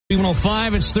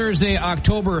B105, it's Thursday,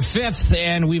 October 5th,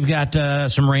 and we've got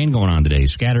some rain going on today.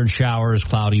 Scattered showers,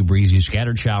 cloudy, breezy,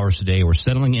 scattered showers today. We're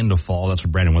settling into fall. That's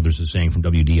what Brandon Withers is saying from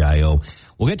WDIO.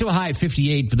 We'll get to a high of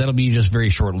 58, but that'll be just very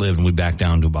short-lived, and we'll be back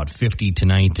down to about 50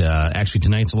 tonight. Actually,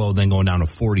 tonight's low, then going down to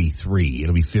 43.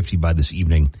 It'll be 50 by this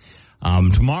evening.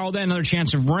 Tomorrow, then, another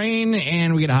chance of rain,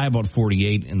 and we get a high about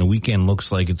 48, and the weekend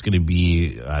looks like it's going to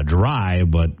be dry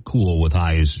but cool with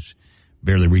highs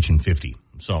barely reaching 50.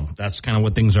 So that's kind of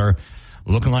what things are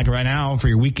looking like right now for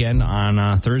your weekend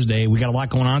on Thursday. We got a lot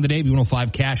going on today.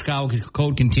 B105 Cash Cow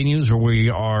Code continues, where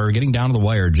we are getting down to the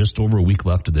wire. Just over a week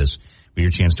left of this. For your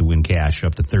chance to win cash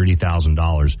up to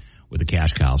 $30,000 with the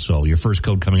Cash Cow. So your first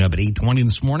code coming up at 8:20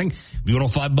 this morning.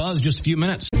 B105 Buzz, just a few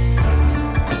minutes.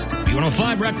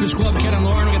 B105 Breakfast Club, Ken and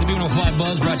Lauren. We got the B105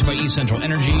 Buzz brought to you by East Central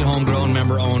Energy, homegrown,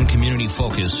 member-owned,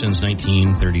 community-focused since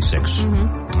 1936.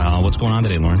 What's going on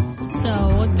today, Lauren?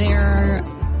 So there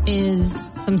is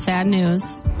some sad news.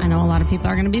 I know a lot of people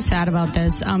are going to be sad about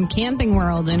this. Camping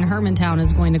World in Hermantown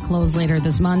is going to close later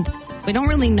this month. We don't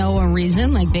really know a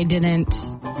reason, like they didn't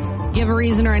give a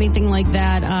reason or anything like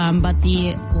that, but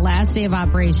the last day of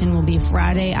operation will be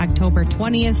Friday, October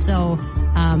 20th, so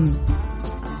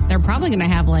they're probably going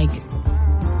to have, like,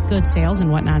 good sales and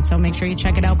whatnot, so make sure you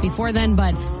check it out before then,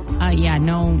 but,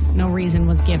 no reason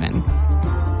was given.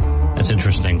 That's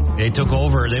interesting. They took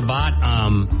over. They bought...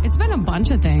 it's been a bunch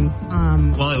of things.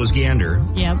 Well, it was Gander.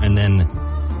 Yep. And then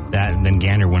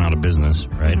Gander went out of business,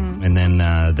 right? Mm-hmm. And then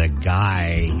that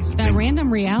guy... That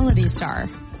random reality star.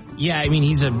 Yeah, I mean,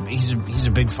 he's a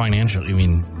big financial... I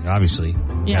mean, obviously.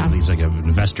 Yeah. He's like an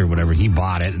investor or whatever. He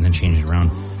bought it and then changed it around.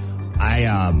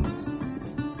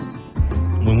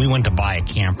 When we went to buy a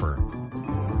camper,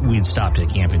 we'd stopped at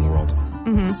Camping World.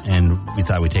 Mm-hmm. And we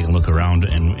thought we'd take a look around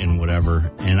and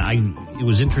whatever. And it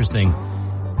was interesting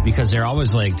because they're like,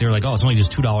 oh, it's only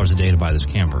just $2 a day to buy this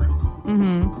camper.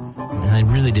 Mm-hmm. And I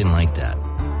really didn't like that.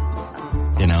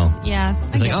 You know? Yeah.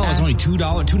 It's like, it's only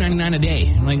 $2.99 a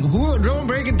day. I'm like, don't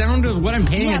break it down to what I'm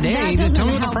paying a day. Just tell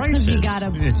me what the price is.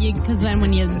 Because then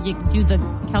when you do the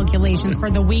calculations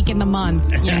for the week and the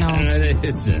month, you know.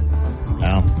 It's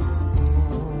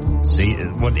see,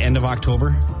 what, end of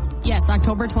October? Yes,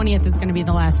 October 20th is going to be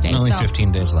the last day. Only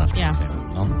 15 days left. Yeah. Okay.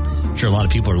 Well, I'm sure a lot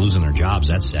of people are losing their jobs.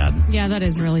 That's sad. Yeah, that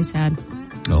is really sad.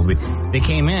 When they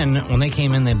came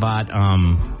in, they bought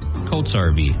Coates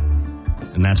RV.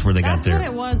 And that's where they got their... That's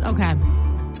what it was? Okay.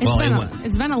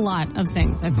 It's been a lot of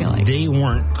things, I feel like. They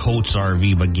weren't Coates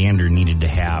RV, but Gander needed to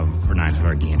have... Or not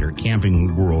Gander.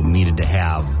 Camping World needed to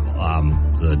have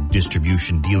the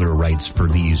distribution dealer rights for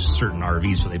these certain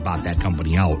RVs, so they bought that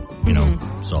company out, you know.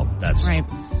 So that's... Right.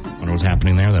 What was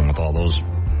happening there then with all those...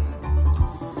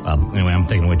 anyway, I'm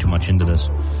taking way too much into this.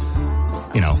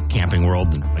 You know, Camping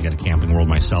World. I got a Camping World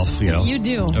myself, you know. You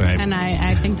do. Right. And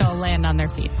I think they'll land on their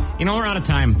feet. You know, we're out of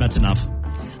time. That's enough.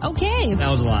 Okay. That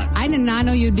was a lot. I did not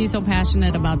know you'd be so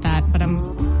passionate about that, but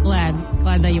I'm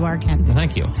glad that you are, Ken. Well,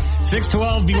 thank you.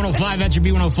 612 B105, that's your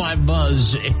B105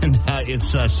 Buzz, and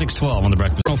it's 612 on the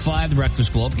Breakfast. 105, the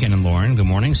Breakfast Globe, Ken and Lauren. Good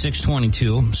morning,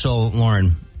 622. So,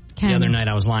 Lauren, Ken. The other night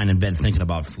I was lying in bed thinking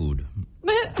about food.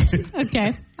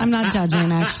 Okay. I'm not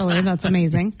judging, actually. That's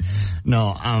amazing.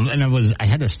 No, and I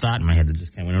had this thought in my head that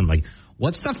just kind of went on, like,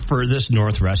 what's the furthest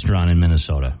north restaurant in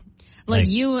Minnesota? Like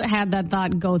you had that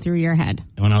thought go through your head.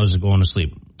 When I was going to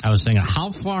sleep, I was thinking,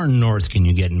 how far north can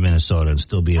you get in Minnesota and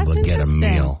still be able to get a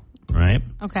meal, right?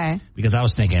 Okay. Because I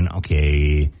was thinking, I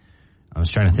was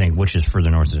trying to think, which is further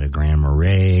north? Is it Grand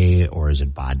Marais or is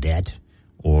it Baudette?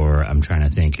 Or I'm trying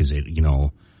to think, is it,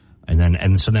 so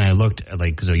then I looked at,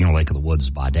 like, because, Lake of the Woods,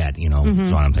 Baudette,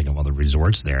 so I'm thinking, well, the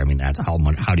resort's there. I mean, that's how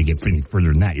do you get any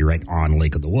further than that? You're right on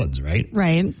Lake of the Woods, right?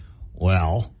 Right.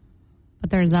 Well. But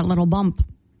there's that little bump.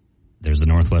 There's the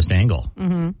northwest angle.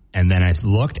 Mm-hmm. And then I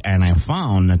looked and I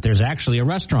found that there's actually a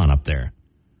restaurant up there.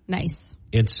 Nice.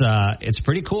 It's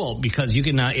pretty cool because you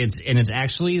can, it's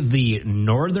actually the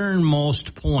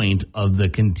northernmost point of the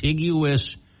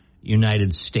contiguous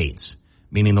United States,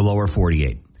 meaning the lower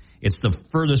 48. It's the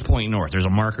furthest point north. There's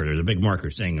a big marker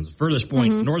saying it's the furthest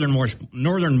point,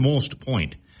 northernmost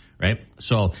point, right?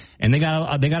 So, and they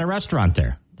got a restaurant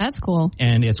there. That's cool.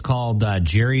 And it's called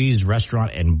Jerry's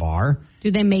Restaurant and Bar. Do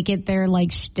they make it their,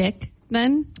 like, shtick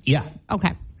then? Yeah. Okay.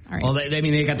 All right. Well,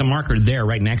 they got the marker there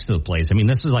right next to the place. I mean,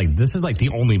 this is like the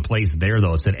only place there,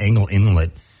 though. It's at Angle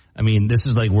Inlet. I mean, this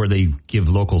is like where they give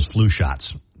locals flu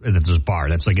shots. It's a bar.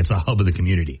 That's like, it's a hub of the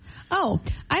community. Oh,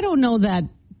 I don't know that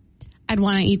I'd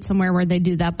want to eat somewhere where they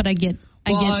do that, but I get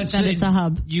that it's a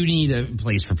hub. You need a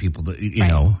place for people to, you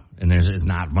know, and there's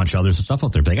not much other stuff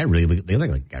out there. But they got really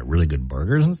good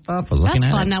burgers and stuff. I was looking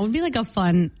at fun. it. That would be like a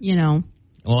fun,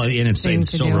 Well, and it's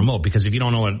so remote because if you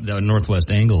don't know what the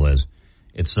northwest angle is,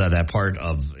 it's that part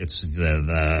of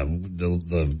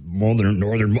the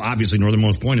northern obviously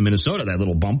northernmost point in Minnesota. That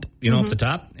little bump, up the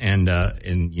top, and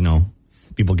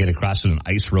people get across an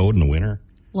ice road in the winter.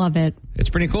 Love it. It's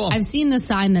pretty cool. I've seen the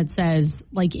sign that says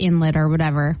like inlet or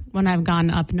whatever when I've gone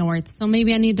up north, so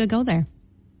maybe I need to go there.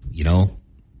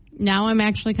 Now I'm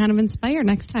actually kind of inspired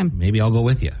next time. Maybe I'll go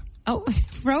with you. Oh,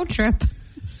 road trip.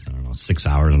 I don't know, 6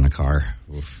 hours in a car.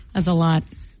 Oof. That's a lot.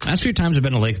 Last few times I've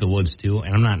been to Lake of the Woods, too,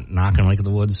 and I'm not knocking Lake of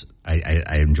the Woods.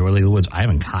 I enjoy Lake of the Woods. I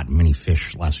haven't caught many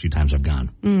fish the last few times I've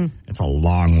gone. It's a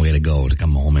long way to go to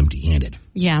come home empty-handed.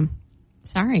 Yeah.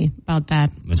 Sorry about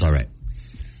that. It's all right.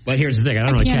 But here's the thing.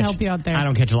 I can't help you out there. I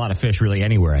don't catch a lot of fish really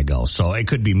anywhere I go, so it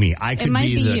could be me. I could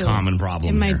be the common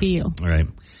problem. It might be you. All right.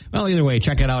 Well, either way,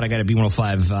 check it out. I got a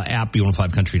B105 app,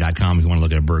 B105country.com if you want to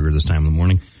look at a burger this time in the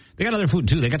morning. They got other food,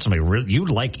 too. They got something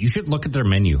you'd like. You should look at their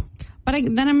menu. But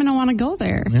then I'm going to want to go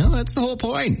there. Well, that's the whole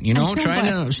point.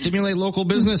 Trying to stimulate local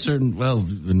business the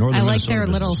northern I like Minnesota their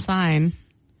business. Little sign.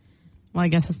 Well, I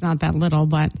guess it's not that little,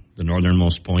 but... The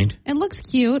northernmost point? It looks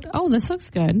cute. Oh, this looks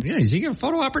good. Yeah, you get a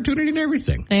photo opportunity and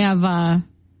everything. They have,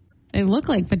 they look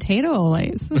like potato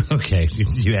olays. Okay,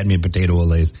 you had me a potato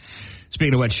olays.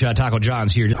 Speaking of which, Taco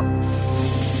John's here.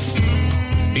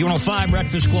 B105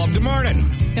 Breakfast Club. Good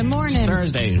morning. Good morning. It's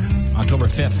Thursday, October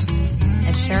 5th.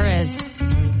 It sure is.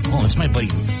 Oh, it's my buddy.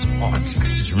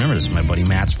 Just remember, this is my buddy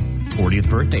Matt's 40th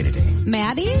birthday today.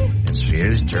 Maddie? Yes, she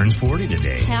is. Turns 40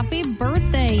 today. Happy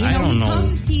birthday. I don't know.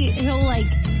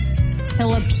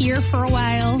 He'll appear for a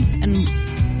while and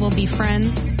we'll be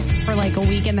friends for like a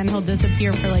week and then he'll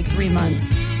disappear for like 3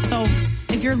 months. So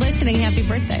if you're listening, happy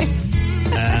birthday.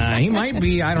 He might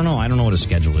be. I don't know. I don't know what his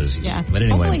schedule is. Yeah. But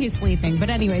anyway. Hopefully he's sleeping. But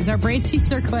anyways, our brain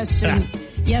teaser question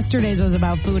yesterday's was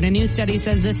about food. A new study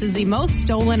says this is the most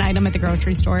stolen item at the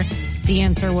grocery store. The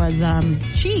answer was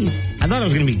cheese. I thought it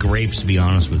was going to be grapes, to be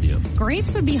honest with you.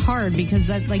 Grapes would be hard because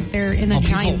they're in a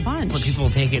giant bunch. But people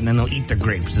will take it and then they'll eat the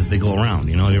grapes as they go around. Have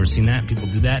you ever seen that? People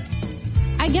do that?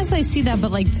 I guess I see that,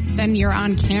 but then you're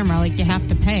on camera, you have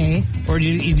to pay. Or do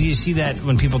you see that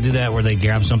when people do that where they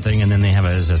grab something and then they have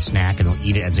it as a snack and they'll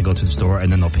eat it as they go to the store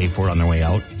and then they'll pay for it on their way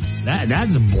out?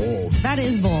 That's bold. That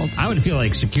is bold. I would feel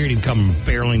like security would come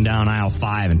barreling down aisle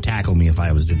 5 and tackle me if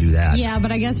I was to do that. Yeah,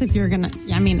 but I guess if you're going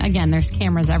to, again, there's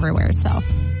cameras everywhere, so.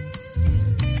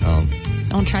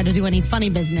 Don't try to do any funny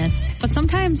business. But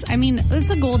sometimes, it's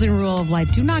the golden rule of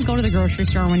life. Do not go to the grocery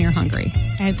store when you're hungry.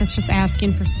 Okay? That's just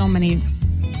asking for so many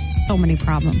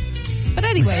problems. But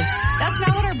anyways, that's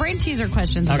not what our brain teaser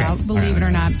question's about, believe it or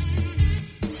not.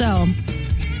 So,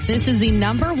 this is the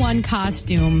number one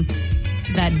costume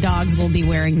that dogs will be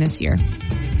wearing this year.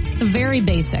 It's a very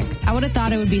basic. I would have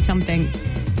thought it would be something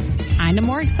kind of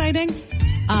more exciting.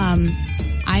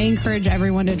 I encourage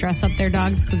everyone to dress up their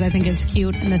dogs because I think it's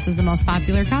cute, and this is the most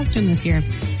popular costume this year.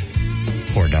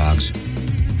 Poor dogs.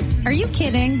 Are you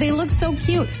kidding? They look so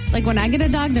cute. When I get a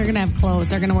dog, they're going to have clothes.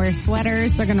 They're going to wear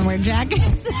sweaters. They're going to wear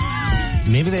jackets.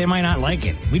 Maybe they might not like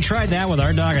it. We tried that with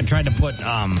our dog. I tried to put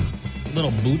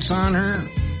little boots on her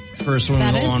first when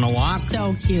we go on a walk.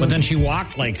 So cute. But then she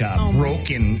walked like a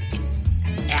broken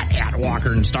at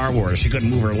Walker in Star Wars. She couldn't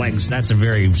move her legs. That's a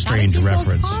very strange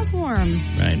reference. Paws warm.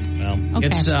 Right. Well,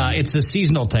 it's a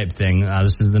seasonal type thing.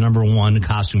 This is the number one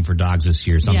costume for dogs this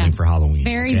year. Something for Halloween.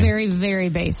 Very, very, very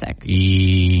basic.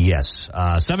 Yes.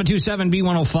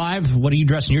 727-B105. What are you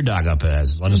dressing your dog up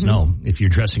as? Let us know if you're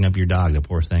dressing up your dog. The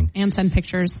poor thing. And send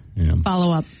pictures. Yeah.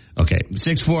 Follow up. Okay.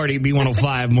 640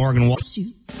 B105 Morgan Wall.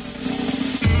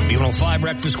 B105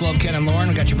 Breakfast Club, Ken and Lauren.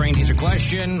 We got your brain teaser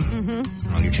question.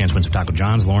 Your chance to win some Taco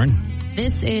John's, Lauren.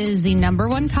 This is the number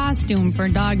one costume for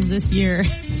dogs this year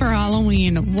for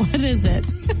Halloween. What is it?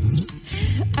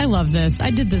 I love this.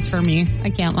 I did this for me. I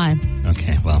can't lie.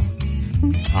 Okay, well,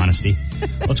 honesty.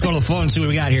 Let's go to the phone and see what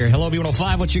we got here. Hello,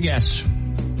 B105. What's your guess?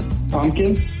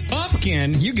 Pumpkin.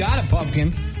 Pumpkin. You got it,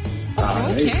 pumpkin.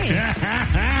 Okay.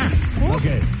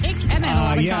 Okay. It can have a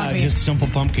lot of coffee. Just simple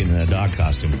pumpkin in a dog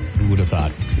costume. Who would have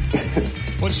thought?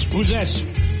 Who's this?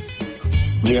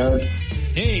 Jared.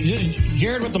 Hey, this is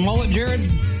Jared with the mullet, Jared?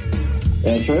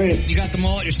 That's right. You got the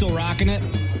mullet, you're still rocking it?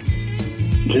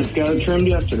 Just got it trimmed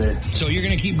yesterday. So you're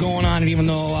going to keep going on it even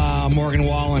though Morgan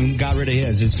Wallen got rid of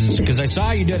his. Because I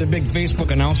saw you did a big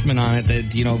Facebook announcement on it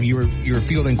that, you were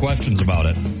fielding questions about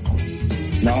it.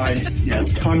 No,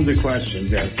 tons of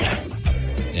questions. Yeah.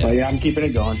 So I'm keeping it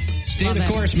going. Stay the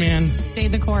course, man. Stay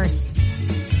the course.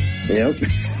 Yep.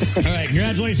 All right,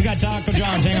 congratulations. You got Taco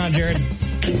John's. Hang on, Jared.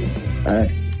 All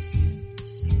right.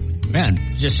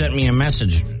 Man, just sent me a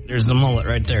message. There's the mullet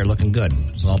right there looking good.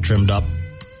 It's all trimmed up.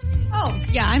 Oh, Oh,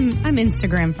 yeah, I'm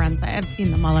Instagram friends. I've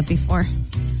seen the mullet before.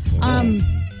 Did not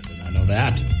know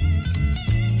that.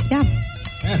 Yeah.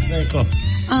 Yeah, very cool.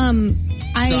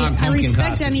 I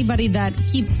respect anybody that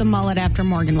keeps the mullet after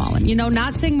Morgan Wallen. You know,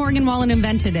 not saying Morgan Wallen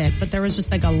invented it, but there was just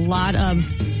like a lot of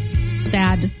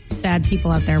sad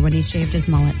people out there when he shaved his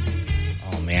mullet.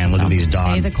 Oh, man, look at these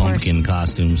dog pumpkin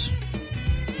costumes.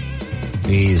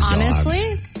 These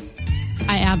Honestly,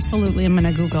 I absolutely am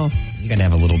going to Google. You got to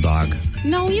have a little dog.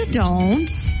 No, you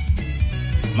don't.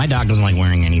 My dog doesn't like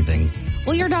wearing anything.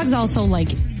 Well, your dog's also, like,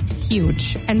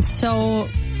 huge and so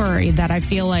furry that I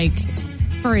feel like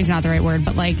furry's not the right word,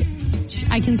 but, like,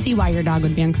 I can see why your dog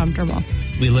would be uncomfortable.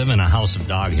 We live in a house of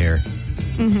dog hair.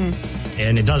 Mm-hmm.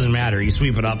 And it doesn't matter. You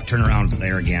sweep it up, turn around, it's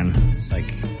there again. It's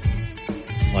like,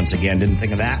 once again, didn't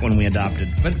think of that when we adopted.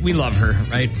 But we love her,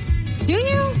 right? Do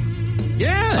you?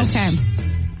 Yes. Okay.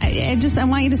 I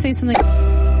want you to say something.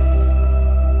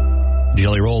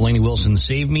 Jelly Roll, Lainey Wilson,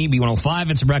 Save Me, B105.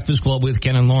 It's a Breakfast Club with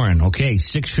Ken and Lauren. Okay,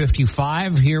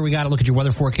 6:55. Here we got to look at your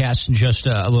weather forecast in just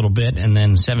a little bit, and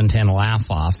then 7:10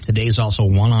 laugh off. Today's also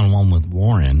one-on-one with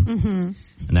Lauren, and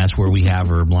that's where we have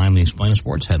her blindly explain a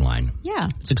sports headline. Yeah,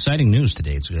 it's exciting news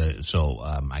today.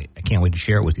 I can't wait to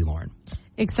share it with you, Lauren.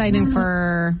 Exciting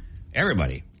for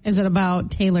everybody. Is it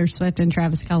about Taylor Swift and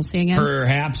Travis Kelce again?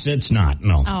 Perhaps it's not.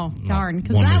 No. Oh, darn.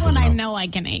 Because that one I know I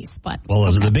can ace. But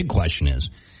the big question is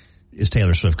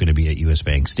Taylor Swift going to be at U.S.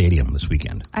 Bank Stadium this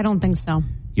weekend? I don't think so.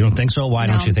 You don't think so? Why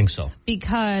don't you think so?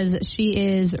 Because she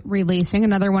is releasing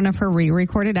another one of her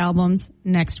re-recorded albums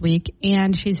next week,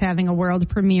 and she's having a world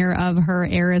premiere of her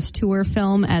Eras Tour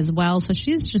film as well, so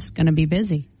she's just going to be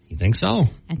busy. You think so?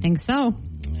 I think so.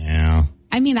 Yeah.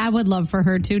 I mean, I would love for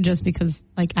her, too, just because,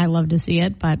 like, I love to see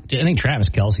it, but... I think Travis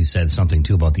Kelce said something,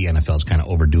 too, about the NFL's kind of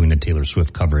overdoing the Taylor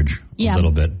Swift coverage a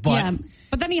little bit. But,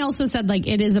 but then he also said, like,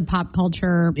 it is a pop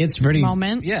culture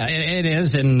moment. Yeah, it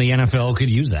is, and the NFL could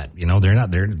use that. You know, they're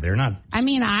not... I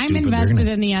mean, I'm invested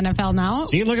in the NFL now.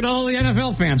 See, look at all the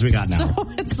NFL fans we got now. So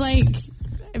it's like,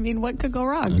 I mean, what could go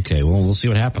wrong? Okay, well, we'll see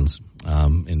what happens.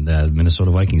 And the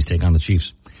Minnesota Vikings take on the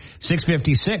Chiefs.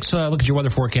 6:56, look at your weather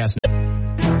forecast.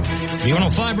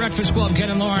 B105 Breakfast Club, Ken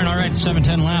and Lauren. All right,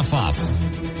 7:10 laugh off.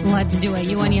 Let's do it.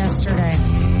 You won yesterday.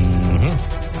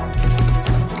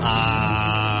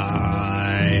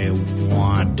 I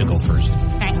want to go first.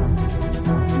 Okay.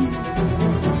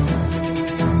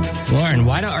 Lauren,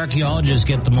 why do archaeologists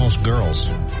get the most girls?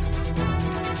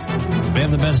 They have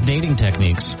the best dating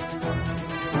techniques.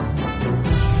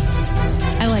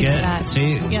 I like that.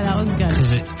 See? Yeah, that was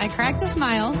good. I cracked a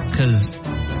smile. Because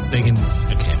they can...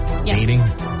 Okay. Yep. Dating?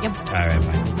 Yep. All right,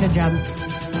 fine. Good job.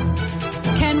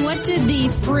 Ken, what did the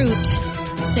fruit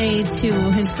say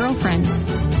to his girlfriend?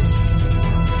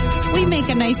 We make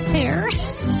a nice pair.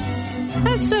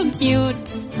 That's so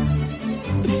cute.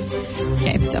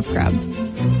 Okay, tough crowd.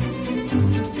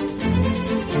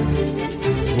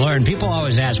 Lauren, people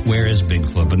always ask, where is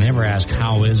Bigfoot? But never ask,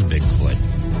 how is Bigfoot?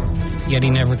 Yet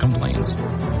he never complains.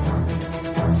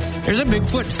 There's a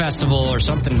Bigfoot festival or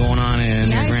something going on in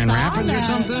Grand Rapids or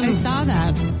something. I saw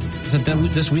that. Is it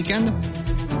this weekend?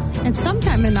 It's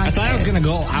sometime in October. I thought I was going to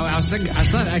go. I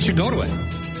thought I should go to it.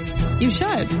 You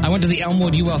should. I went to the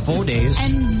Elmwood UFO days.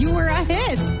 And you were a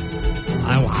hit.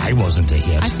 I wasn't a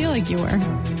hit. I feel like you were.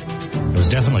 It was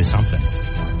definitely something.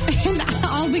 And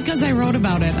all because I wrote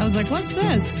about it. I was like, what's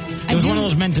this? It was one of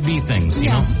those meant to be things, you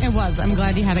know? It was. I'm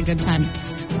glad you had a good time.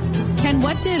 Ken,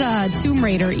 what did Tomb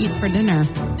Raider eat for dinner?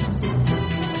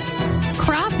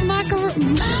 Cropped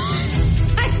macaroni.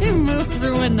 I didn't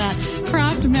ruin that.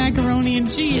 Cropped macaroni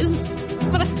and cheese.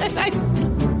 But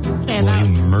you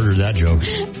murdered that joke.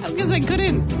 Because I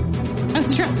couldn't.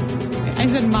 I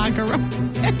said macaroni.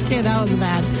 Okay, that was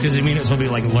bad. Because I mean, it's going to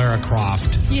be like Lara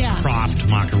Croft. Yeah. Croft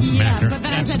macaroni. Yeah, but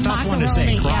then I said macaroni. That's a tough one to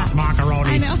say. Croft macaroni.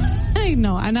 I know.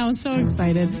 And I was so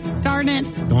excited. Darn it.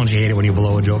 Don't you hate it when you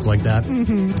blow a joke like that?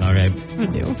 Mm-hmm. All right. I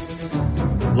do.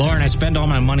 Lauren, I spend all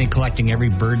my money collecting every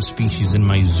bird species in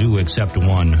my zoo except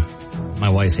one. My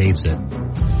wife hates it.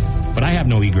 But I have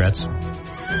no egrets.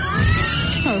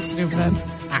 So stupid.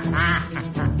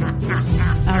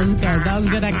 That was good. That was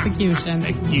good execution.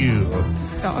 Thank you.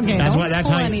 Okay, don't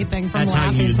pull anything from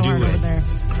laughing so hard over there.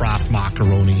 Croft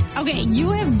macaroni. Okay, you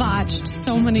have botched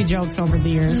so many jokes over the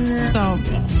years. So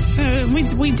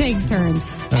we take turns.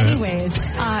 Anyways,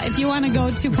 if you want to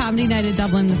go to Comedy Night at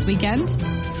Dublin this weekend,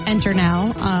 enter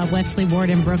now. Wesley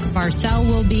Ward and Brooke Barcel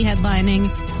will be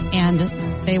headlining, and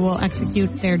they will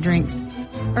execute their drinks.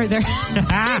 Or their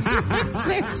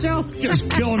jokes. Just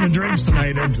killing the drinks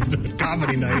tonight at the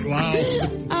Comedy Night.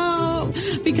 Wow.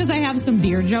 Because I have some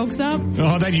beer jokes up.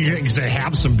 Oh, then you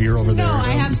have some beer over there. No,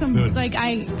 I have some, like,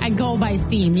 I go by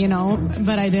theme, you know,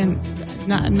 but I didn't,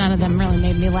 none of them really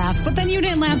made me laugh. But then you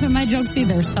didn't laugh at my jokes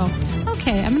either, so,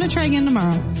 okay, I'm going to try again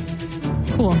tomorrow.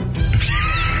 Cool.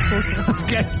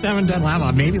 Okay, 710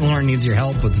 Lava. Maybe Lauren needs your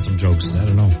help with some jokes. I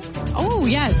don't know. Oh,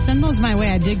 yes. Send those my way.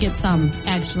 I did get some,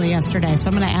 actually, yesterday, so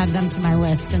I'm going to add them to my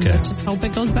list, and just hope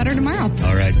it goes better tomorrow.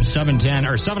 All right, 710,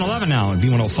 or 711 now at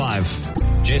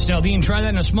B105. Jay Staldine, try that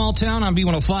in a small town on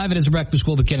B105. It is a breakfast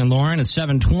school with Ken and Lauren. It's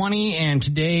 720, and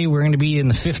today we're going to be in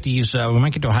the 50s. We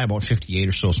might get to a high about 58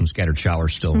 or so, some scattered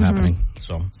showers still happening.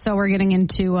 So we're getting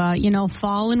into,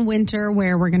 fall and winter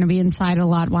where we're going to be inside a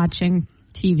lot watching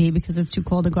TV because it's too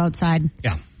cold to go outside.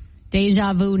 Yeah.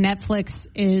 Deja vu, Netflix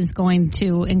is going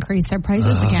to increase their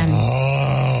prices again.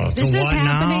 This is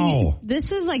happening. Now? This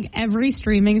is like every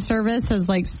streaming service has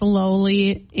like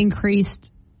slowly increased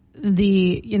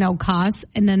the, cost,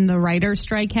 and then the writer's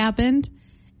strike happened,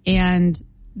 and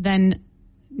then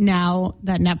now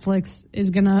that Netflix is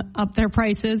going to up their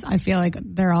prices, I feel like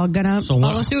they're all going to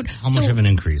follow suit. How much of an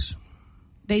increase?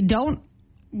 We don't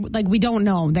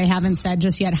know. They haven't said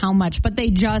just yet how much, but they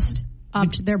just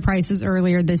upped their prices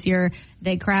earlier this year.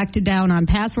 They cracked down on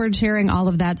password sharing, all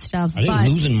of that stuff. Are they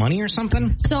losing money or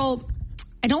something? So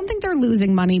I don't think they're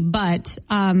losing money, but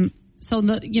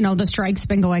the strike's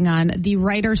been going on. The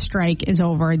writer's strike is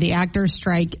over. The actor's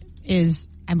strike is,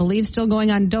 I believe, still going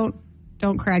on. Don't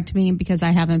correct me because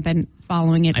I haven't been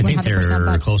following it 100%. I think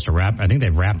they're close to wrap. I think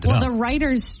they've wrapped it up. Well, the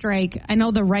writers' strike, I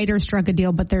know the writers struck a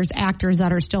deal, but there's actors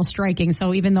that are still striking.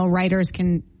 So even though writers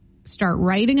can start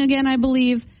writing again, I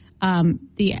believe,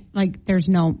 there's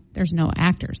no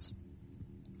actors.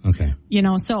 Okay.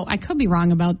 So I could be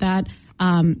wrong about that.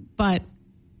 But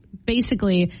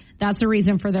basically that's the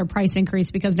reason for their price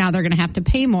increase, because now they're going to have to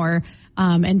pay more.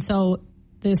 And so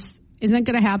this isn't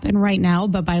going to happen right now,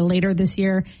 but by later this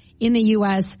year in the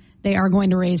U.S., they are going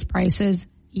to raise prices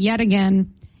yet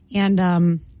again.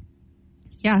 And,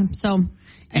 so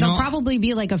it'll probably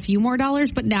be like a few more dollars.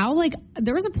 But now, like,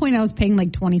 there was a point I was paying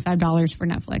like $25 for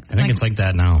Netflix. I think it's like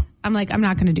that now. I'm like, I'm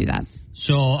not going to do that.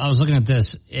 So I was looking at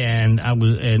this, and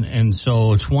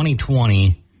so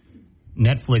 2020,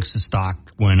 Netflix's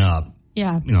stock went up.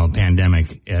 Yeah.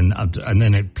 Pandemic, and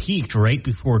then it peaked right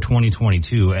before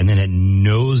 2022, and then it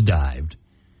nosedived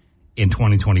in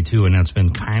 2022, and that's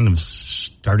been kind of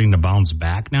starting to bounce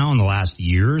back now in the last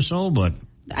year or so. But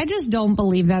I just don't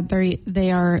believe that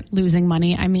they are losing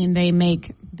money. I mean, they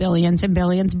make billions and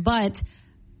billions, but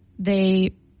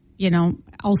they,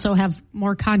 also have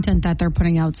more content that they're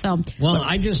putting out. So, well,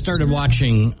 I just started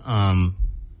watching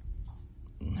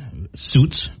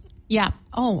Suits. Yeah.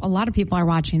 Oh, a lot of people are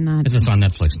watching that. It's on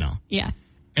Netflix now. Yeah.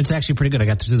 It's actually pretty good. I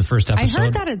got through the first episode. I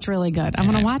heard that it's really good. I'm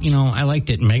going to watch it. I liked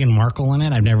it. Meghan Markle in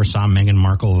it. I've never saw Meghan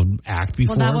Markle act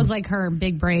before. Well, that was like her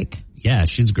big break. Yeah,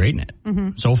 she's great in it. Mm-hmm.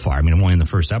 So far. I mean, I'm only in the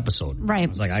first episode. Right. I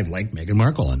was like, I'd like Meghan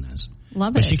Markle in this.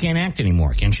 Love it. But she can't act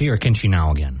anymore, can she? Or can she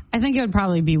now again? I think it would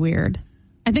probably be weird.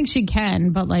 I think she can,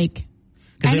 but like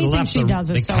anything she does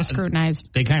is so scrutinized.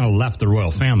 They kind of left the royal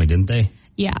family, didn't they?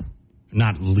 Yeah.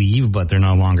 Not leave, but they're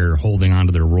no longer holding on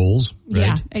to their roles, right?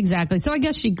 Yeah, exactly. So I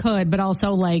guess she could, but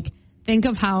also like think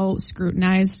of how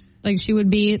scrutinized like she would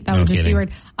be. That would just be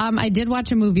weird. I did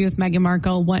watch a movie with Meghan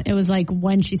Markle. It was like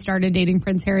when she started dating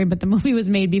Prince Harry, but the movie was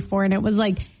made before, and it was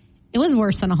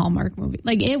worse than a Hallmark movie.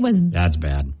 Like it was. That's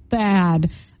bad.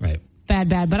 Bad. Right. Bad,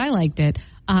 but I liked it.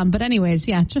 But anyways,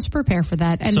 yeah, just prepare for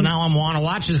that. And so now I want to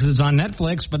watch this because it's on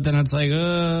Netflix, but then it's like,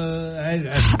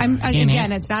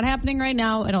 again, it's not happening right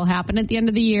now. It'll happen at the end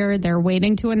of the year. They're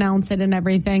waiting to announce it and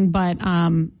everything. But,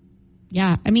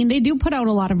 yeah, I mean, they do put out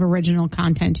a lot of original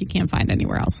content you can't find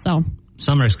anywhere else. So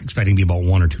some are expecting to be about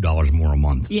 $1 or $2 more a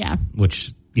month. Yeah.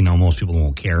 Which, most people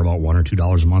won't care about $1 or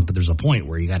 $2 a month, but there's a point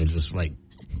where you got to just like,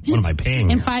 what am I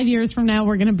paying? In 5 years from now,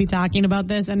 we're going to be talking about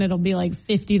this, and it'll be like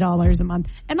 $50 a month.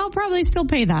 And I'll probably still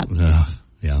pay that.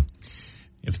 Yeah.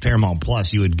 If Paramount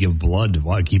Plus, you would give blood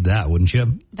to keep that, wouldn't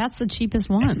you? That's the cheapest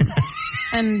one.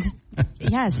 And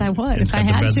yes, I would if I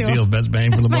had to. It's the best deal, best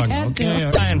bang for the buck.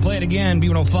 Okay. Try and play it again.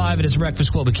 B105, it is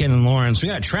Breakfast Club with Ken and Lauren. So we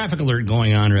got a traffic alert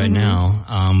going on right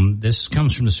now. This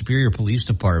comes from the Superior Police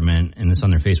Department, and it's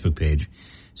on their Facebook page.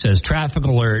 Says, traffic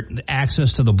alert,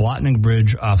 access to the Blotnick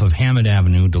Bridge off of Hammond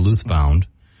Avenue, Duluth bound,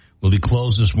 will be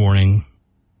closed this morning,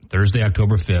 Thursday,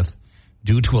 October 5th,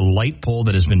 due to a light pole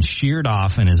that has been sheared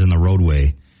off and is in the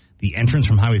roadway. The entrance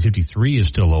from Highway 53 is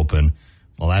still open.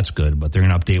 Well, that's good, but they're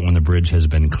going to update when the bridge has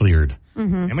been cleared.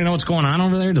 Anybody know what's going on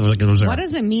over there? What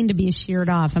does it mean to be sheared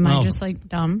off? Am I just like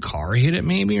dumb? Car hit it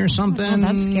maybe or something? Oh,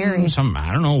 that's scary.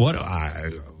 I don't know what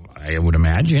I would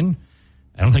imagine.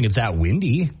 I don't think it's that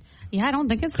windy. Yeah, I don't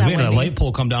think it's that We had a light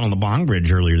pole come down on the Bong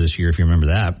Bridge earlier this year, if you remember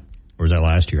that. Or was that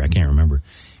last year? I can't remember.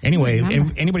 Anyway,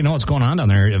 if anybody know what's going on down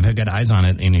there, if you've got eyes on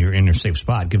it and you're in your safe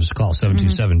spot, give us a call,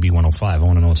 727-B105. I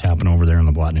want to know what's happening over there on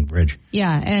the Blatnick Bridge.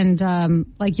 Yeah, and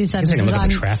like you said, I can look at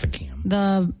the traffic cam.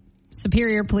 The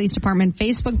Superior Police Department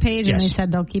Facebook page, and they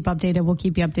said they'll keep updated. We'll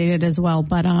keep you updated as well.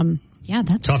 But, yeah,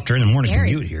 that's tough during the morning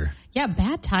commute here. Yeah,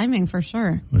 bad timing for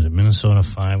sure. Was it Minnesota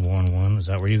 511? Is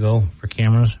that where you go for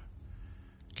cameras?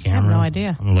 I have no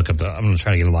idea. I'm going to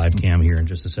try to get a live cam here in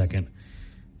just a second.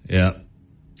 Yeah.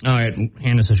 All right.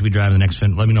 Hannah says she'll be driving the next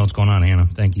fin. Let me know what's going on, Hannah.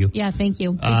 Thank you. Yeah, thank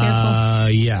you. Be careful.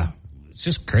 Yeah. It's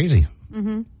just crazy.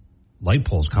 Mm-hmm. Light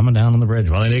poles coming down on the bridge.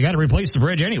 Well, they got to replace the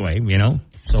bridge anyway, you know.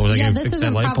 So they're going to fix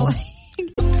that light pole.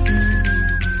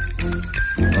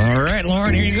 All right,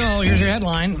 Lauren, here you go. Here's your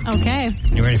headline. Okay.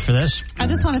 You ready for this? I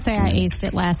just want to say I aced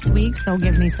it last week, so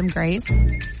give me some grace.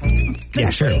 Yeah,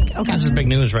 sure. Okay. This is big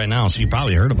news right now, so you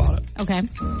probably heard about it. Okay.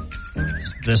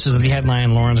 This is the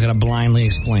headline Lauren's going to blindly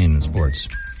explain in sports.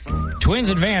 Twins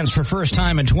advance for first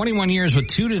time in 21 years with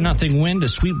 2-0 win to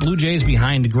sweep Blue Jays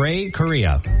behind Gray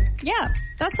Korea. Yeah,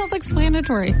 that's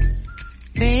self-explanatory.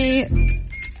 They're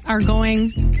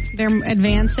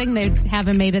advancing. They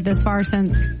haven't made it this far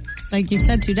since, like you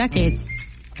said, 2 decades.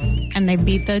 And they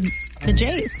beat the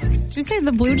Jays. Did you say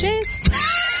the Blue Jays?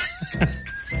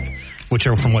 Which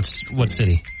are from what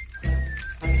city?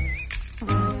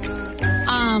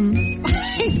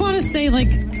 I want to say like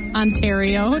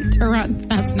Ontario, Toronto.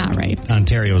 That's not right.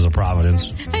 Ontario is a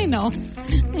province. I know.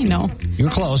 You were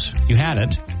close. You had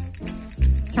it.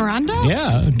 Toronto?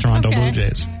 Yeah, Toronto Blue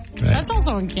Jays. Right. That's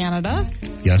also in Canada.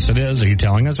 Yes, it is. Are you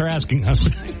telling us or asking us?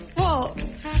 Well,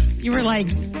 you were like,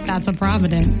 that's a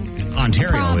province.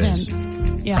 Ontario is.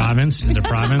 Yeah. Province? Is it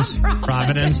province?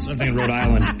 Providence? I think Rhode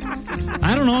Island.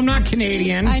 I don't know. I'm not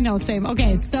Canadian. I know, same.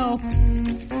 Okay, so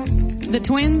the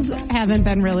Twins haven't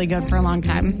been really good for a long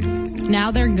time. Now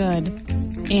they're good,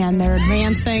 and they're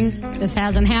advancing. This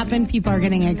hasn't happened. People are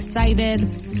getting excited.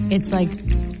 It's like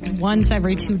once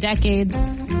every 2 decades,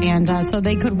 and so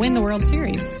they could win the World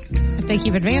Series if they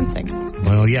keep advancing.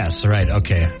 Well, yes, right,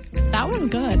 okay. That was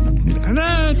good.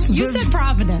 You said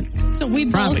Providence, so we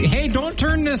both... Hey, don't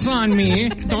turn this on me.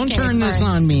 Don't turn this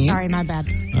on me. Sorry, my bad.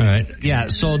 All right, yeah,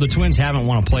 so the Twins haven't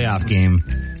won a playoff game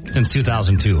since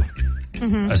 2002.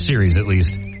 A series, at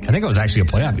least. I think it was actually a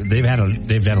playoff. They've had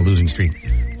a losing streak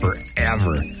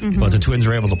forever. But the Twins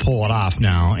are able to pull it off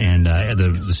now, and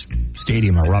the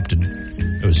stadium erupted.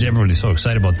 Everybody's so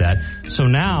excited about that. So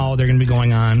now they're going to be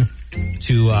going on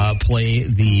to play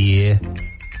the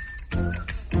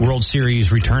World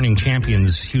Series returning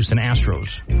champions, Houston Astros.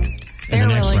 They're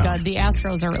really good. The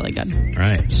Astros are really good. All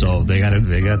right, so they got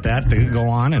that to go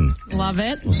on, and love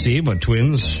it. We'll see, but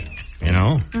Twins, you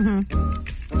know,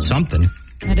 something.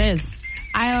 It is.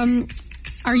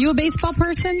 Are you a baseball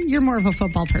person? You're more of a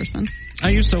football person. I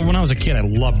used to, when I was a kid, I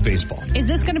loved baseball. Is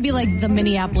this going to be like the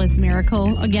Minneapolis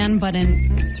Miracle again, but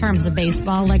in terms of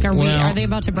baseball? Like, are they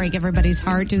about to break everybody's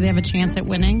heart? Do they have a chance at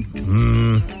winning?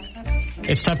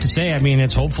 It's tough to say. I mean,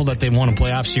 it's hopeful that they won a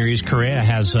playoff series. Correa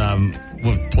has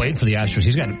played for the Astros.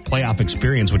 He's got playoff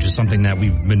experience, which is something that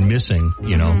we've been missing,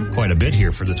 quite a bit here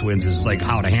for the Twins, is like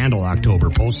how to handle October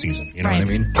postseason. You know what I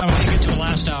mean? I want to get to the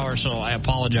last hour, so I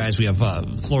apologize. We have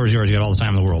the floor is yours. You got all the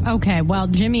time in the world. Okay, well,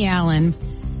 Jimmy Allen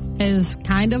has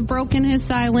kind of broken his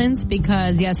silence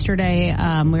because yesterday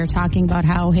we were talking about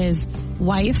how his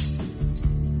wife,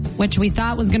 which we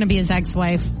thought was going to be his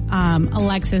ex-wife,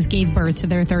 Alexis, gave birth to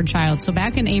their 3rd child. So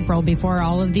back in April, before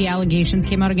all of the allegations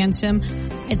came out against him,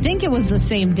 I think it was the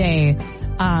same day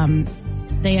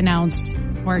they announced,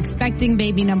 we're expecting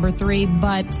baby number 3,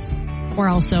 but we're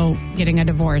also getting a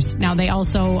divorce. Now, they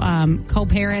also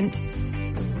co-parent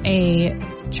a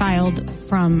child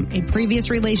from a previous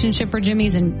relationship for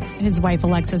Jimmy's, and his wife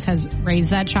Alexis has raised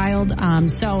that child.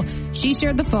 So she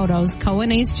shared the photos.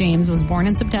 Cohen Ace James was born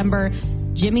in September.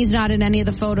 Jimmy's not in any of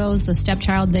the photos. The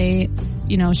stepchild they,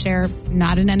 share,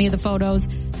 not in any of the photos.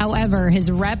 However,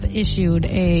 his rep issued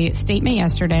a statement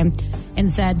yesterday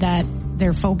and said that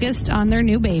they're focused on their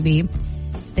new baby.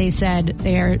 They said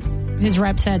his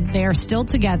rep said they are still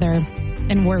together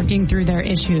and working through their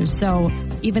issues. So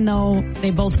even though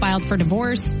they both filed for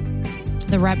divorce,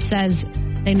 the rep says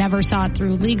they never saw it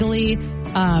through legally.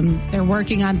 They're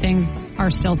working on things, are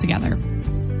still together.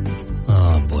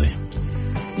 Oh, boy.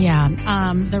 Yeah.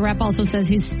 The rep also says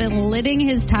he's splitting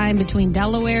his time between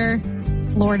Delaware,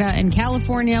 Florida, and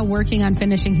California, working on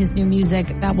finishing his new music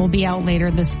that will be out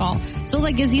later this fall. So,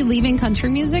 is he leaving country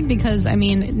music? Because,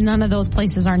 none of those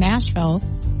places are Nashville.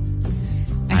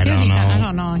 I don't know. I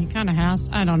don't know. He kind of has.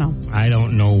 I don't know. I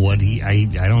don't know what I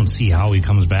don't see how he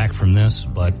comes back from this,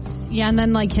 but Yeah, and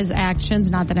then, like, his actions,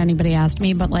 not that anybody asked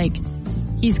me, but, like,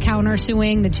 he's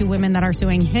countersuing the two women that are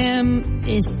suing him.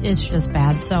 It's just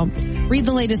bad. So read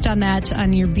the latest on that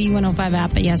on your B105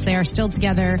 app. But, yes, they are still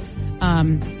together,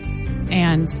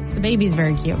 and the baby's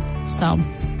very cute. So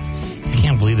I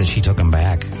can't believe that she took him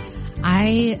back.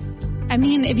 I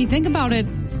mean, if you think about it,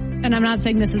 and I'm not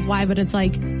saying this is why, but it's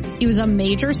like he was a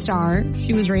major star.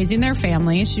 She was raising their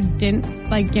family. She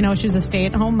didn't, like, you know, she was a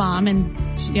stay-at-home mom,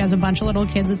 and she has a bunch of little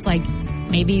kids. It's like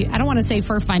maybe, I don't want to say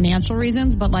for financial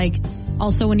reasons, but like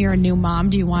also when you're a new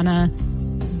mom, do you want to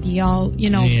be all,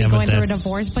 you know, going through a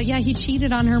divorce? But yeah, he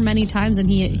cheated on her many times, and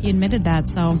he admitted that,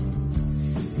 so.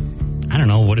 I don't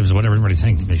know what everybody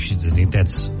thinks. They should think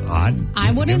that's odd.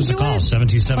 I wouldn't do it. Give us a call,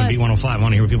 727-B105. I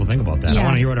want to hear what people think about that. Yeah. I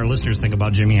want to hear what our listeners think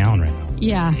about Jimmy Allen right now.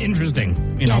 Yeah.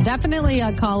 Interesting. You know? Definitely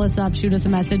call us up, shoot us a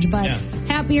message. But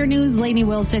happier news, Lainey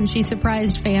Wilson, she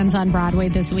surprised fans on Broadway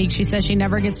this week. She says she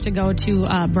never gets to go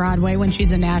to Broadway when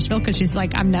she's in Nashville because she's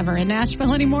like, I'm never in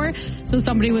Nashville anymore. So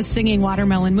somebody was singing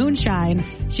Watermelon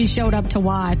Moonshine. She showed up to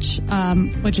watch,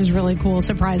 which is really cool.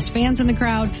 Surprised fans in the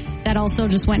crowd. That also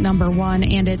just went number one,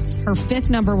 and it's her 5th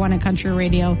number one at country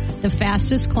radio, the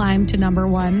fastest climb to number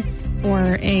one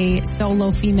for a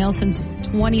solo female since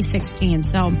 2016.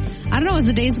 So, I don't know, as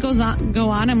the days go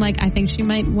on, I'm like, I think she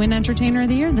might win Entertainer of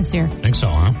the Year this year. Think so,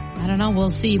 huh? I don't know, we'll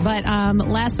see. But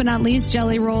last but not least,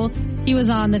 Jelly Roll, he was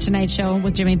on The Tonight Show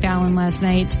with Jimmy Fallon last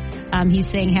night. He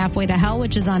sang Halfway to Hell,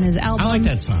 which is on his album. I like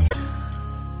that song.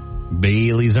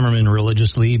 Bailey Zimmerman,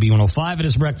 religiously, B105 at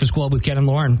his Breakfast Club with Ken and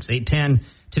Lauren. It's 8:10.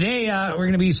 Today, we're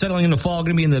going to be settling into fall.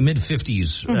 Going to be in the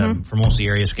mid-50s for most of the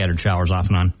area. Scattered showers off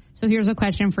and on. So here's a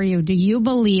question for you. Do you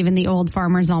believe in the old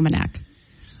Farmer's Almanac?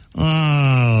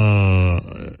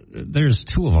 There's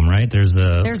two of them, right? There's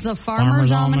the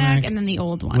Farmer's Almanac and then the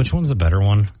old one. Which one's the better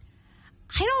one?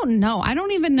 I don't know. I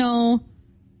don't even know.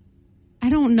 I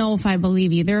don't know if I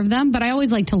believe either of them, but I always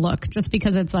like to look just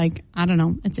because it's like, I don't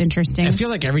know, it's interesting. I feel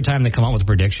like every time they come out with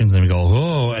predictions and we go,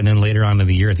 oh, and then later on in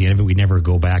the year at the end of it, we never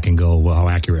go back and go, well, how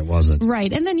accurate was it?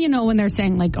 Right. And then, you know, when they're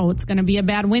saying like, oh, it's going to be a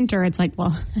bad winter, it's like,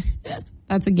 well,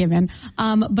 that's a given.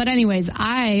 But anyways,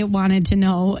 I wanted to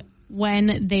know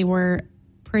when they were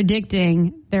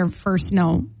predicting their first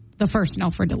snow, the first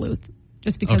snow for Duluth,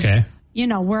 just because. Okay. You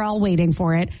know, we're all waiting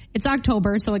for it. It's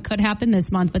October, so it could happen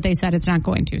this month, but they said it's not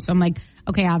going to. So I'm like,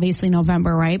 okay, obviously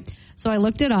November, right? So I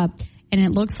looked it up, and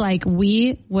it looks like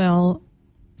we will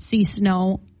see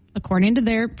snow, according to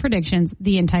their predictions,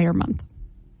 the entire month.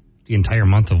 The entire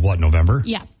month of what, November?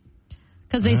 Yeah.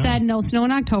 Because they said no snow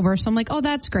in October, so I'm like, oh,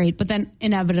 that's great. But then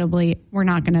inevitably, we're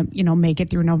not going to, you know, make it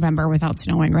through November without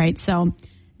snowing, right? So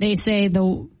they say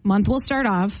the month will start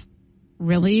off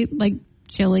really, like,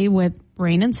 chilly with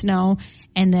rain and snow,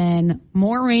 and then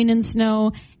more rain and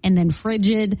snow, and then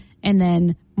frigid, and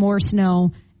then more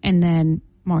snow, and then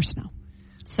more snow.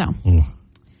 So,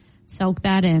 soak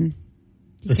that in.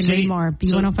 You can read more.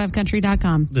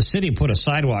 B105country.com. The city put a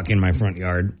sidewalk in my front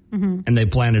yard, and they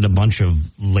planted a bunch of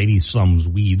lady slums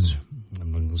weeds.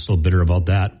 I'm still bitter about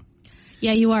that.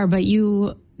 Yeah, you are, but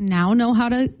you now know how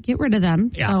to get rid of them.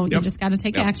 So you just got to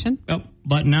take action. Yep.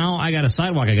 But now I got a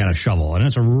sidewalk I got to shovel, and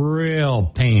it's a real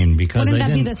pain because wouldn't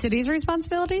that be the city's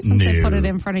responsibility since they put it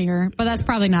in front of your? But that's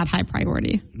probably not high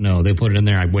priority. No, they put it in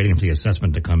there. I'm waiting for the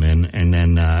assessment to come in, and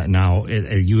then now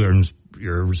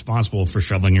you're responsible for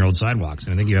shoveling your old sidewalks,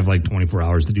 and I think you have like 24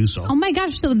 hours to do so. Oh my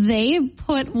gosh! So they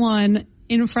put one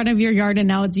in front of your yard, and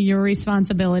now it's your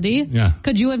responsibility? Yeah.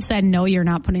 Could you have said, no, you're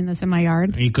not putting this in my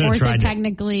yard? You could have tried. Or is it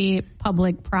technically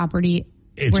public property?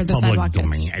 It's where the public sidewalk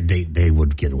domain. They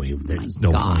would get away with it. There's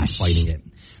no one fighting it.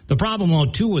 The problem, though,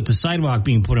 too, with the sidewalk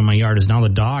being put in my yard is now the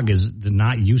dog is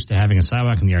not used to having a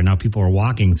sidewalk in the yard. Now people are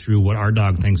walking through what our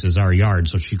dog thinks is our yard,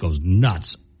 so she goes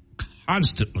nuts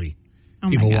constantly.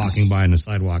 People walking by on the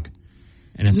sidewalk.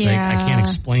 And it's like, I can't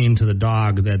explain to the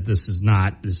dog that this is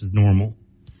normal.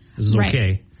 This is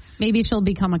okay. Maybe she'll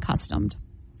become accustomed.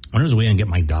 I wonder if there's a way I can get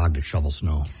my dog to shovel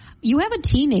snow. You have a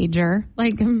teenager.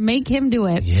 Like, make him do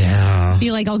it. Yeah.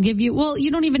 Be like, I'll give you... Well,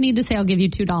 you don't even need to say I'll give you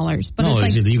 $2. But it's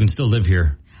like... you can still live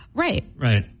here. Right.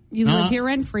 Right. You live here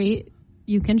rent-free.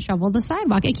 You can shovel the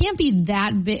sidewalk. It can't be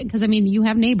that big, because, I mean, you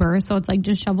have neighbors, so it's like,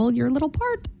 just shovel your little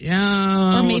part.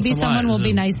 Yeah. Or maybe someone will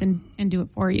be nice and do it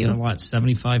for you. A lot,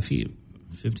 75 feet,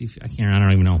 50 feet? I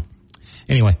don't even know.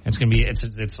 Anyway, it's going to be,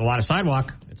 it's a lot of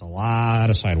sidewalk. It's a lot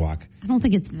of sidewalk. I don't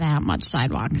think it's that much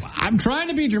sidewalk. I'm trying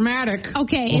to be dramatic.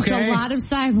 Okay, it's a lot of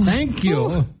sidewalk. Thank you.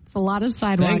 Ooh, it's a lot of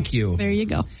sidewalk. Thank you. There you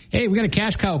go. Hey, we got a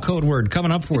cash cow code word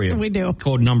coming up for you. We do.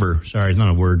 Code number. Sorry, it's not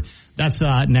a word. That's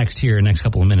next here, next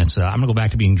couple of minutes. I'm going to go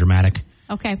back to being dramatic.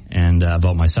 Okay. And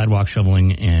about my sidewalk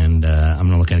shoveling, and I'm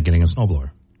going to look at getting a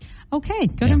snowblower. Okay,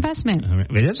 good investment.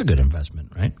 It is a good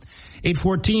investment, right?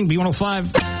 814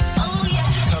 B105. Oh,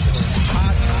 yeah. Coming in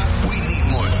hot. We need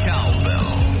more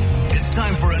cowbell. It's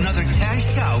time for another cash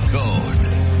cow code.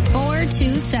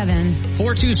 427.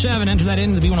 427. Enter that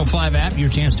into the B105 app. Your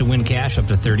chance to win cash up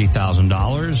to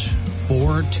 $30,000.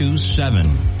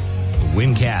 427.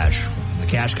 Win cash. The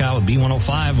cash cow with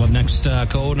B105 up next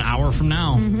code an hour from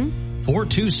now.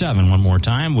 427. One more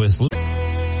time with Luke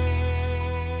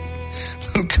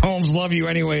Combs. Love you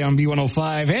anyway on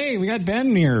B105. Hey, we got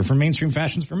Ben here from Mainstream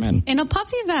Fashions for Men. In a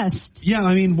puffy vest. Yeah,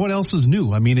 I mean, what else is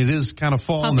new? I mean, it is kind of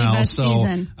fall Puffy now, vest so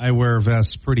season. I wear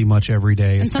vests pretty much every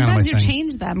day. And It's kind of sometimes my you thing.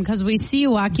 change them because we see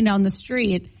you walking down the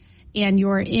street and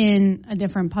you're in a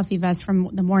different puffy vest from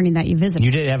the morning that you visited.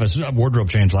 You did have a wardrobe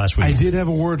change last week. I did have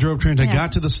a wardrobe change. Yeah. I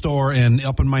got to the store, and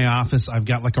up in my office, I've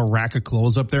got like a rack of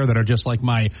clothes up there that are just like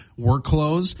my work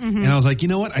clothes. And I was like, you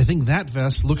know what? I think that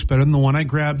vest looks better than the one I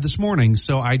grabbed this morning,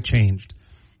 so I changed.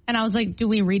 And I was like, do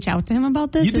we reach out to him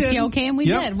about this? You Is did. he okay? And we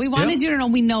Yep. did. We wanted Yep. you to know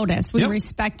we noticed. We Yep.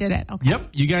 respected it. Okay. Yep.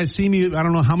 You guys see me, I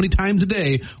don't know how many times a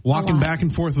day, walking A lot. back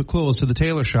and forth with clothes to the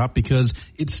tailor shop because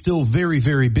it's still very,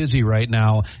 very busy right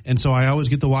now. And so I always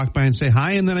get to walk by and say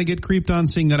hi, and then I get creeped on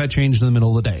seeing that I changed in the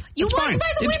middle of the day. You It's walked fine. by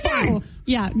the It's window. fine.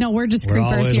 Yeah. No, we're just We're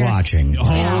creepers always here. watching.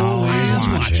 Always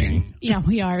watching. Yeah,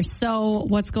 we are. So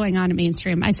what's going on at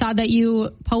Mainstream? I saw that you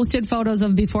posted photos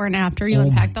of before and after. You Oh,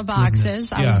 unpacked my the boxes.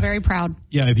 goodness. I was Yeah. very proud.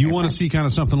 Yeah, if you want to see kind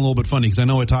of something a little bit funny, because I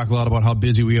know I talk a lot about how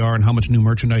busy we are and how much new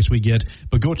merchandise we get,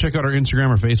 but go check out our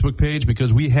Instagram or Facebook page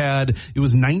because it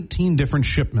was 19 different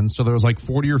shipments, so there was like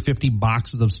 40 or 50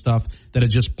 boxes of stuff that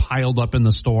had just piled up in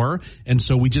the store, and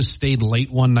so we just stayed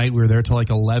late one night. We were there till like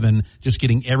 11, just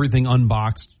getting everything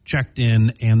unboxed, checked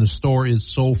in, and the store is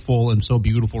so full and so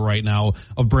beautiful right now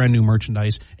of brand new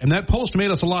merchandise. And that post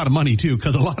made us a lot of money too,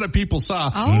 because a lot of people saw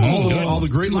all the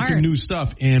great smart. looking new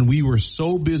stuff, and we were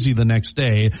so busy the next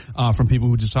day from people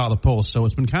who just saw the post. So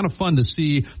it's been kind of fun to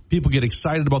see people get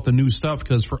excited about the new stuff,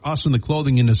 because for us in the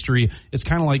clothing industry, it's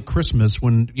kind of like Christmas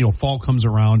when fall comes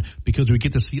around, because we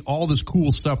get to see all this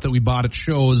cool stuff that we bought at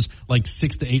shows like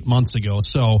 6 to 8 months ago.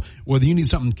 So whether you need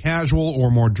something casual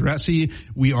or more dressy,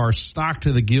 we are stocked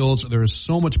to the gills. There is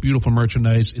so much beautiful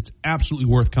merchandise. It's absolutely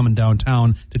worth coming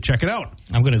downtown to check it out.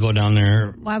 I'm going to go down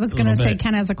there. Well, I was going to say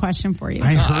Ken has a question for you.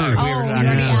 I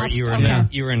heard. You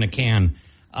were in the can.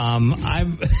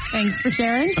 Thanks for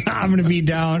sharing. I'm going to be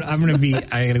down. I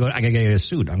got to get a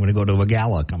suit. I'm going to go to a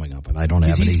gala coming up, and I don't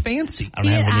have any. He's fancy. I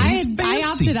don't have any. I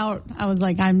opted out. I was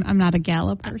like, I'm not a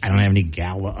gala person. I don't have any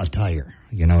gala attire.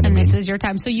 You know what I And mean? this is your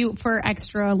time. So for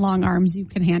extra long arms, you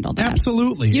can handle that.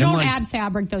 Absolutely. You And don't add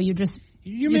fabric, though. You just...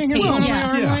 You're making take- fun of yeah. my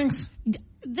arm Yeah. length?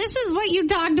 This is what you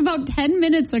talked about 10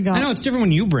 minutes ago. I know it's different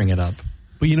when you bring it up.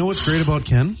 But you know what's great about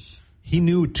Ken? He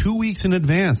knew 2 weeks in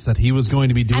advance that he was going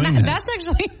to be doing And this. that's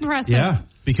actually impressive. Yeah,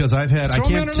 because I can't Throw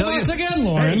me under the tell you. bus again,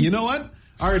 Lauren. Hey, you know what?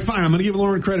 All right, fine. I'm going to give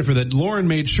Lauren credit for that. Lauren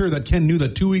made sure that Ken knew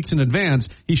that 2 weeks in advance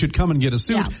he should come and get a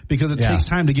suit, Yeah. because it takes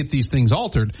time to get these things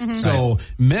altered. Mm-hmm. So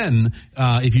men,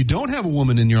 if you don't have a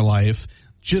woman in your life,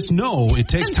 just know it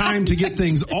takes time to get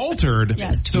things altered,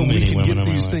 Yes. so Too we many can women get in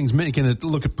my these life. things, making it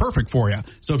look perfect for you.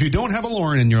 So if you don't have a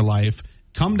Lauren in your life,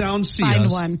 come down, see Find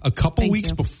us one. a couple Thank weeks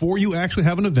you. before you actually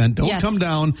have an event. Don't Yes. come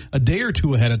down a day or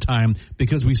two ahead of time,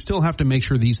 because we still have to make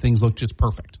sure these things look just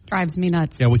perfect. Drives me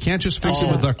nuts. Yeah, we can't just fix it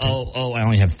with duct tape. I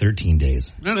only have 13 days.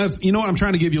 No, you know what? I'm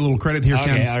trying to give you a little credit here, Okay,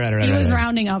 Ken. all right. He was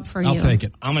rounding up for you. I'll take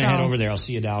it. I'm going to head over there. I'll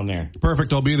see you down there.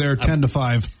 Perfect. I'll be there 10 to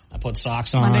 5. I put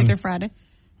socks on. Monday through Friday.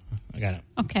 I got it.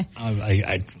 Okay.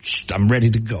 I'm ready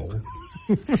to go.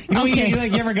 You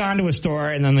ever gone to a store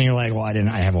and then you're like, well,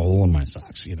 I have a hole in my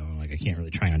socks. Like I can't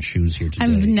really try on shoes here today.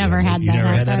 I've never had You that never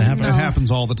had that happen. happen? No. It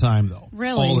happens all the time, though.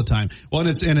 Really? All the time. Well, and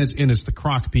it's the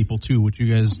croc people too, which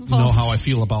you guys know how I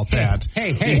feel about that.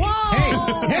 Hey, Whoa!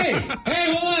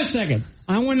 hold on a second.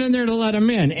 I went in there to let him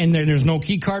in, and there's no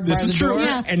key card by This the is true. door,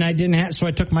 Yeah. and I didn't have, so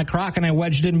I took my croc and I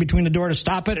wedged it in between the door to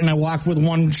stop it, and I walked with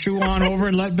one shoe on over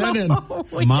and let Ben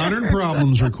in. Modern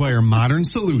problems require modern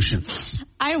solutions.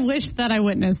 I wish that I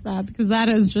witnessed that, because that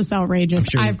is just outrageous.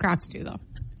 Sure. I have Crocs too, though.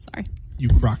 Sorry. You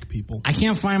croc people. I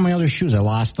can't find my other shoes. I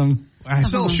lost them. I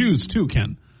sell shoes too,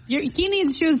 Ken. He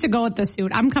needs shoes to go with the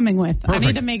suit. I'm coming with. Perfect. I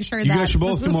need to make sure you that... guys should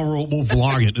both come over. We'll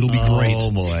vlog it. It'll be great.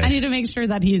 Oh, boy. I need to make sure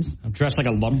that he's... I'm dressed like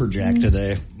a lumberjack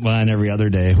today. Well, and every other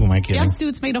day. Who am I Do you kidding? have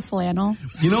suits made of flannel?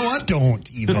 You know what? Don't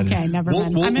even. Okay, never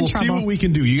mind. I'm in we'll trouble. see what we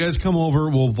can do. You guys come over.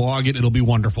 We'll vlog it. It'll be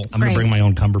wonderful. I'm going to Great. bring my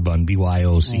own cummerbund,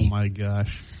 BYOC. Oh, my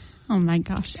gosh. Oh, my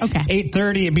gosh. Okay.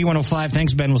 8:30 at B105.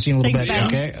 Thanks, Ben. We'll see you in a little Thanks,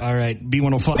 bit. Ben. Okay? All right.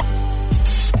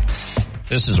 B105.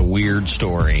 This is a weird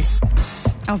story.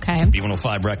 Okay.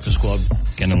 B105 Breakfast Club,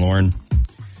 Ken and Lauren.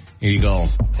 Here you go.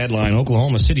 Headline,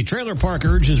 Oklahoma City trailer park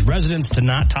urges residents to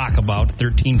not talk about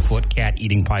 13-foot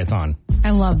cat-eating python. I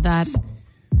love that.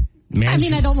 I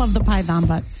mean, I don't love the python,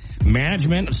 but...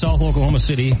 Management of South Oklahoma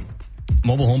City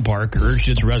Mobile Home Park urged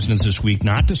its residents this week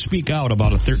not to speak out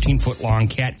about a 13-foot-long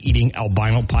cat-eating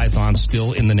albino python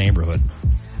still in the neighborhood.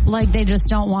 Like, they just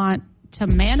don't want to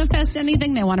manifest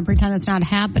anything? They want to pretend it's not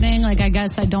happening? Like, I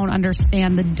guess I don't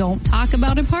understand the don't talk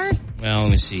about it part. Well,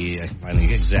 let me see. I can find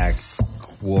the exact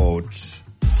quote.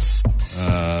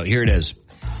 Here it is.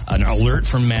 An alert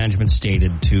from management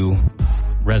stated to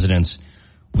residents,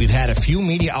 we've had a few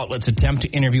media outlets attempt to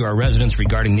interview our residents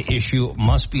regarding the issue.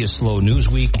 Must be a slow news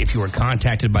week. If you are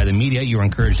contacted by the media, you are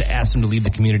encouraged to ask them to leave the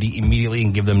community immediately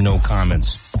and give them no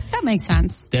comments. That makes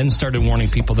sense. Then started warning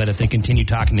people that if they continue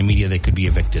talking to media, they could be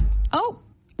evicted. Oh.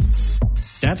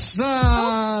 That's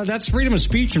freedom of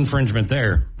speech infringement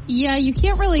there. Yeah, you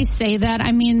can't really say that.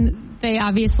 I mean, they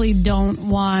obviously don't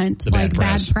want bad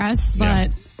press, but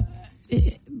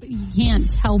you can't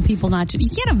tell people not to. You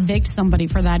can't evict somebody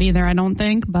for that either, I don't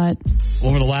think, but...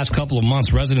 Over the last couple of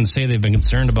months, residents say they've been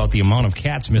concerned about the amount of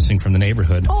cats missing from the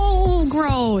neighborhood. Oh,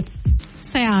 gross.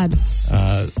 Sad.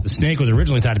 The snake was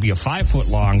originally thought to be a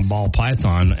 5-foot-long ball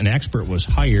python. An expert was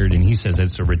hired, and he says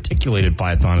it's a reticulated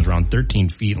python. It's around 13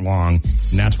 feet long,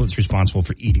 and that's what's responsible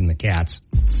for eating the cats.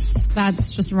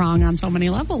 That's just wrong on so many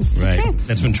levels. Right. Okay.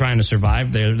 That's been trying to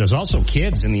survive. There's also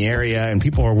kids in the area, and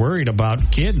people are worried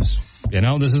about kids. You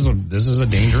know, this is a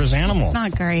dangerous animal. It's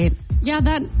not great. Yeah,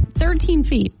 that 13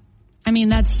 feet. I mean,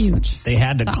 that's huge. They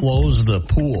had to close the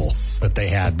pool that they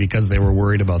had because they were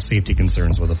worried about safety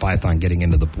concerns with a python getting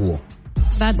into the pool.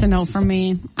 That's a no from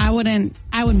me. I would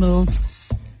move.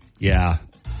 Yeah.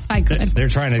 I could. They're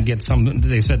trying to get some,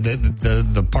 they said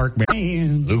the park.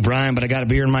 Luke Bryan, but I got a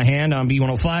beer in my hand on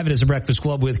B105. It is a Breakfast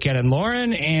Club with Ken and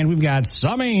Lauren, and we've got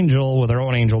some angel with our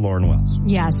own angel, Lauren Wells.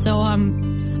 Yeah, so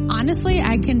honestly,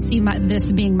 I can see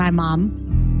this being my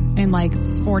mom in like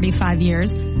 45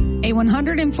 years. A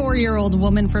 104-year-old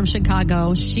woman from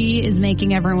Chicago. She is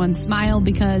making everyone smile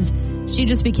because she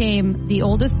just became the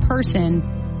oldest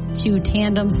person to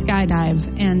tandem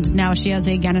skydive, and now she has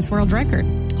a Guinness World Record.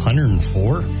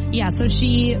 104? Yeah, so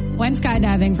she went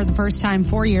skydiving for the first time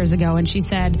 4 years ago, and she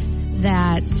said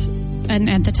that, and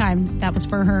at the time, that was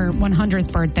for her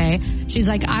 100th birthday. She's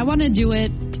like, I want to do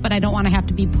it, but I don't want to have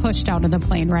to be pushed out of the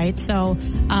plane, right? So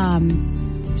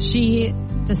she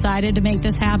decided to make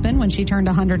this happen when she turned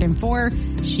 104.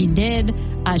 She did.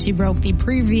 She broke the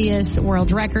previous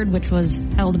world record, which was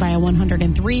held by a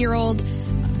 103-year-old.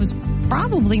 Was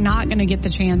probably not going to get the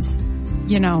chance,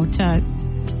 to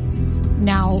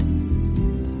now,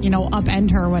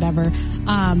 upend her or whatever.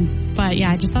 But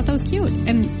yeah, I just thought that was cute.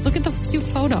 And look at the cute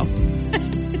photo.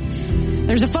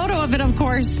 There's a photo of it, of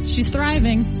course. She's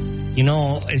thriving.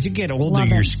 As you get older,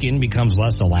 your skin becomes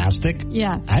less elastic.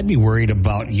 Yeah. I'd be worried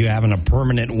about you having a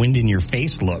permanent wind in your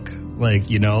face look.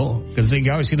 Because they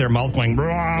always see their mouth going,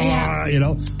 what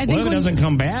if it doesn't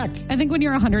come back? I think when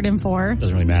you're 104.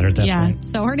 Doesn't really matter at that point. Yeah.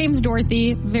 So her name's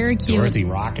Dorothy. Very cute. Dorothy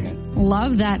rocking it.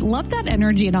 Love that. Love that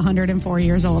energy at 104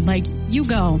 years old. You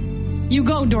go. You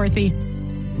go, Dorothy.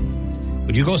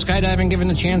 Would you go skydiving given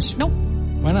the chance? Nope.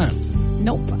 Why not?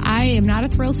 Nope. I am not a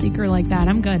thrill seeker like that.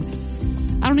 I'm good.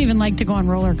 I don't even like to go on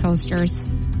roller coasters.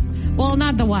 Well,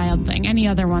 not the wild thing. Any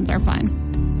other ones are fine.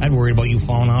 I'd worry about you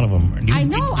falling out of them. I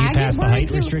know. Do you pass the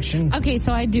height restriction? Okay,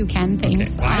 so I do, Ken. Thanks.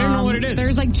 Okay. Well, I don't know what it is.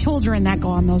 There's children that go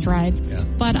on those rides. Yeah.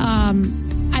 But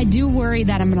I do worry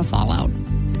that I'm going to fall out.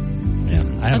 Yeah.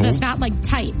 But it's not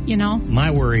tight, My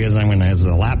worry is is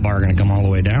the lap bar going to come all the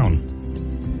way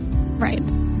down? Right.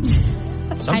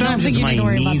 Sometimes it's my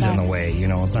knees in the way,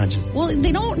 it's not just... Well,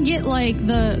 they don't get,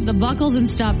 the buckles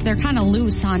and stuff, they're kind of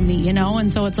loose on me,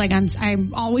 and so it's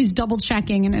I'm always double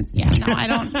checking, and it's, I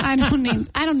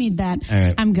don't need that. All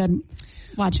right. I'm good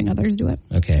watching others do it.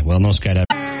 Okay, well, no skydiving.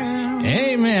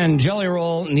 Hey, man, Jelly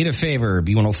Roll, need a favor.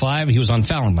 B105, he was on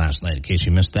Fallon last night, in case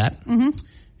you missed that. Mm-hmm.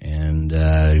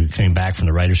 And came back from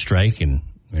the writer's strike, and,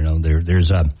 there's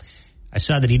a... I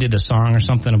saw that he did a song or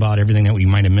something about everything that we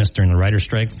might have missed during the writer's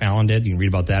strike. Fallon did. You can read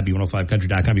about that,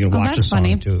 B105country.com. You can watch the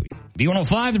song, too.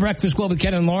 B105, the Breakfast Club with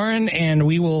Ken and Lauren, and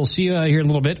we will see you here in a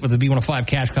little bit with the B105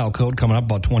 Cash Cow Code coming up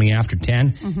about 20 after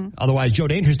 10. Mm-hmm. Otherwise, Joe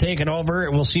Danger's taking over,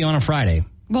 and we'll see you on a Friday.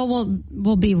 Well,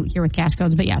 we'll be here with Cash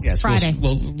Codes, but yes Friday.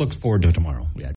 We'll look forward to it tomorrow. Yeah.